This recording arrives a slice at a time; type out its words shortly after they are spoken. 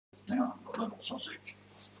Now I've got a little sausage.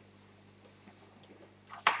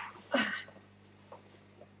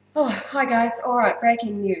 Oh, hi guys. All right,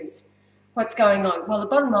 breaking news. What's going on? Well, the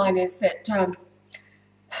bottom line is that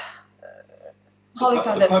Holy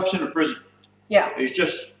Father... The Pope's in a prison. Yeah. He's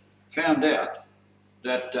just found out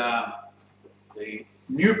that the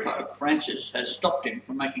new Pope, Francis, has stopped him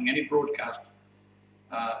from making any broadcast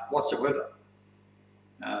whatsoever.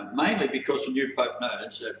 Mainly because the new Pope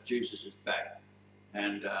knows that Jesus is back.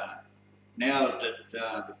 And now that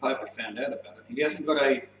the Pope has found out about it, he hasn't got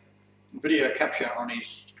a video capture on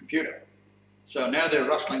his computer. So now they're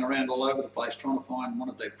rustling around all over the place trying to find one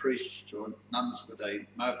of their priests or nuns with a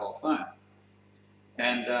mobile phone.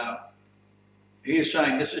 And he is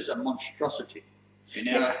saying this is a monstrosity. He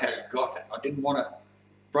now has got it. I didn't want to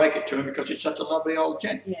break it to him because he's such a lovely old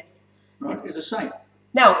gent. Yes. Right? He's a saint.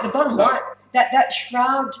 Now, the bottom line, that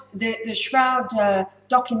Shroud, the Shroud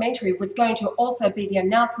documentary was going to also be the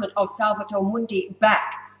announcement of Salvator Mundi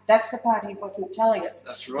back. That's the part he wasn't telling us.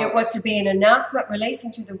 That's right. It was to be an announcement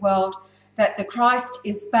releasing to the world that the Christ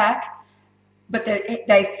is back, but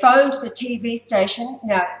they phoned the TV station.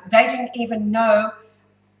 Now, they didn't even know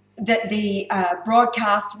that the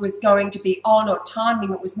broadcast was going to be on or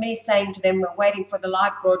timing. It was me saying to them, we're waiting for the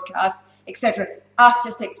live broadcast, etc. Us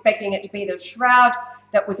just expecting it to be the Shroud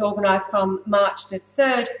that was organised from March the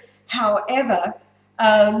 3rd. However,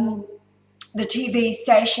 the TV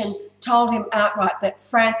station told him outright that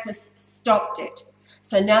Francis stopped it.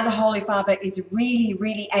 So now the Holy Father is really,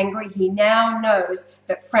 really angry. He now knows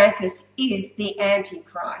that Francis is the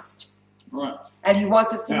Antichrist. Right. And he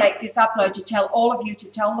wants us to make this upload to tell all of you,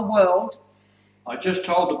 to tell the world. I just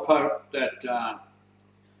told the Pope that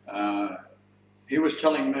he was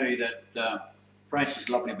telling me that Francis is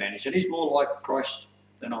a lovely man. He said he's more like Christ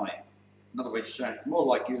than I am. In other words, he's saying he's more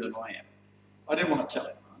like you than I am. I didn't want to tell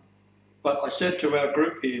him. Right? But I said to our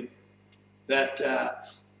group here that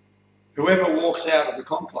whoever walks out of the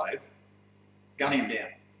conclave, gun him down.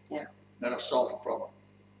 Yeah. That'll solve the problem.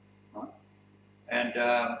 Right?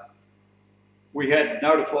 And we had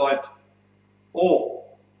notified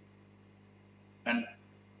all and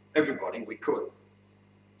everybody we could.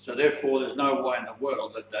 So therefore there's no way in the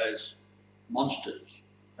world that those monsters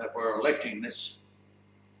that were electing this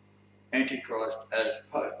Antichrist as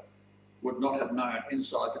Pope would not have known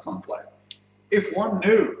inside the conclave. If one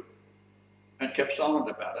knew and kept silent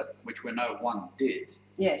about it, which we know one did.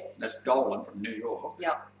 Yes. That's Dolan from New York.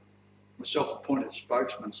 Yeah. A self-appointed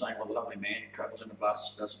spokesman saying, well, a lovely man, travels in a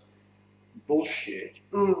bus, does bullshit.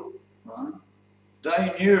 Right?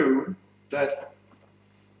 They knew that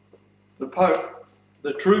the Pope,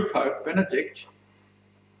 the true Pope Benedict,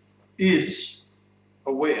 is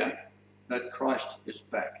aware that Christ is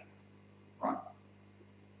back. Right?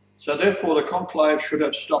 So therefore the conclave should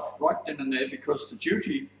have stopped right then and there, because the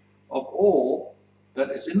duty of all that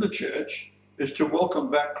is in the church is to welcome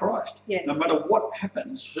back Christ. Yes. No matter what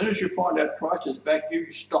happens, as soon as you find out Christ is back, you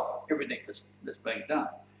stop everything that's being done.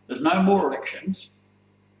 There's no more elections.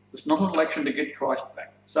 There's not an election to get Christ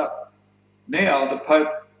back. So now the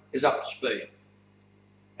Pope is up to speed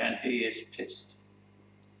and he is pissed.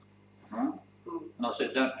 Right? And I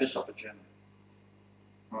said, don't piss off a German.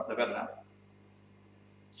 Right, they've had enough.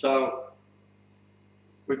 So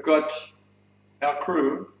we've got our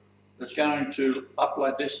crew that's going to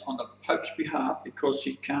upload this on the Pope's behalf because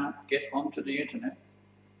he can't get onto the internet.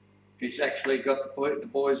 He's actually got the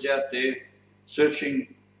boys out there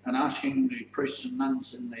searching and asking the priests and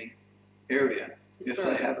nuns in the area if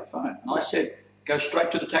they have a phone. And I said, go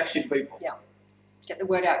straight to the taxi people. Yeah. Get the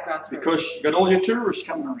word out, grassroots. Because you've got all your tourists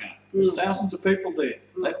coming around. There's thousands of people there.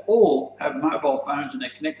 They all have mobile phones and they're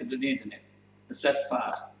connected to the internet. It's that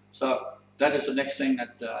fast. So that is the next thing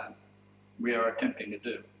that we are attempting to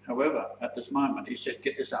do. However, at this moment, he said,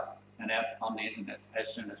 get this up and out on the internet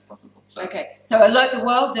as soon as possible. So, okay, so alert the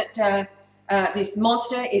world that this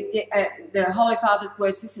monster is, the Holy Father's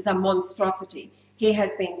words, this is a monstrosity. He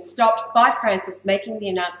has been stopped by Francis making the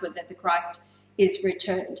announcement that the Christ is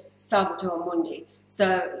returned, Salvator Mundi.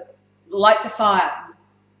 So, light the fire.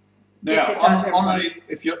 now,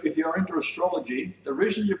 if you're into astrology, the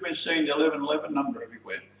reason you've been seeing the 1111 number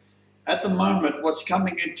everywhere, at the moment, what's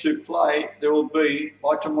coming into play, there will be,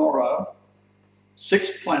 by tomorrow,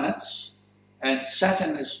 6 planets, and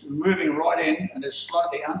Saturn is moving right in and is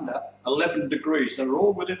slightly under 11 degrees. They're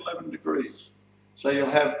all within 11 degrees. So you'll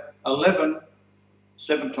have 11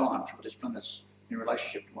 7 times with these planets in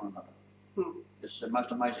relationship to one another. It's the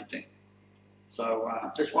most amazing thing. So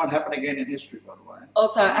this won't happen again in history, by the way.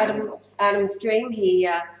 Also, Adam's dream, he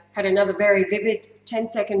had another very vivid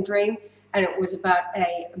 10-second dream, and it was about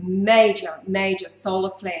a major, major solar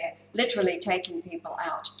flare literally taking people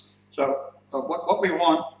out. So what we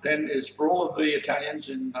want then is for all of the Italians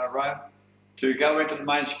in Rome to go into the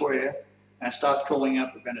main square and start calling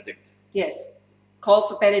out for Benedict. Yes. Call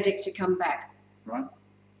for Benedict to come back. Right?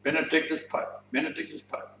 Benedict is Pope. Benedict is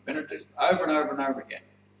Pope. Benedict over and over and over again.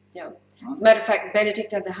 Yeah. Right? As a matter of fact,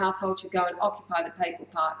 Benedict and the household should go and occupy the papal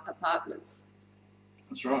apartments.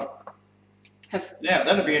 That's right. Now,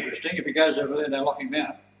 that'll be interesting. If he goes over there and they lock him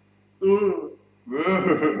out.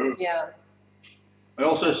 Yeah. I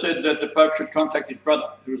also said that the Pope should contact his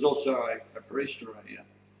brother, who is also a priest or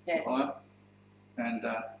Yes. and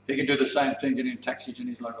he can do the same thing, getting taxis in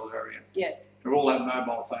his local area. Yes. Who all have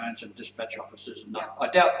mobile phones and dispatch officers. And I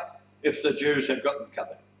doubt if the Jews have got them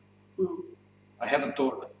covered. I haven't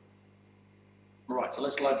thought of it. All right, so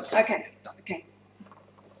let's load this up. Okay.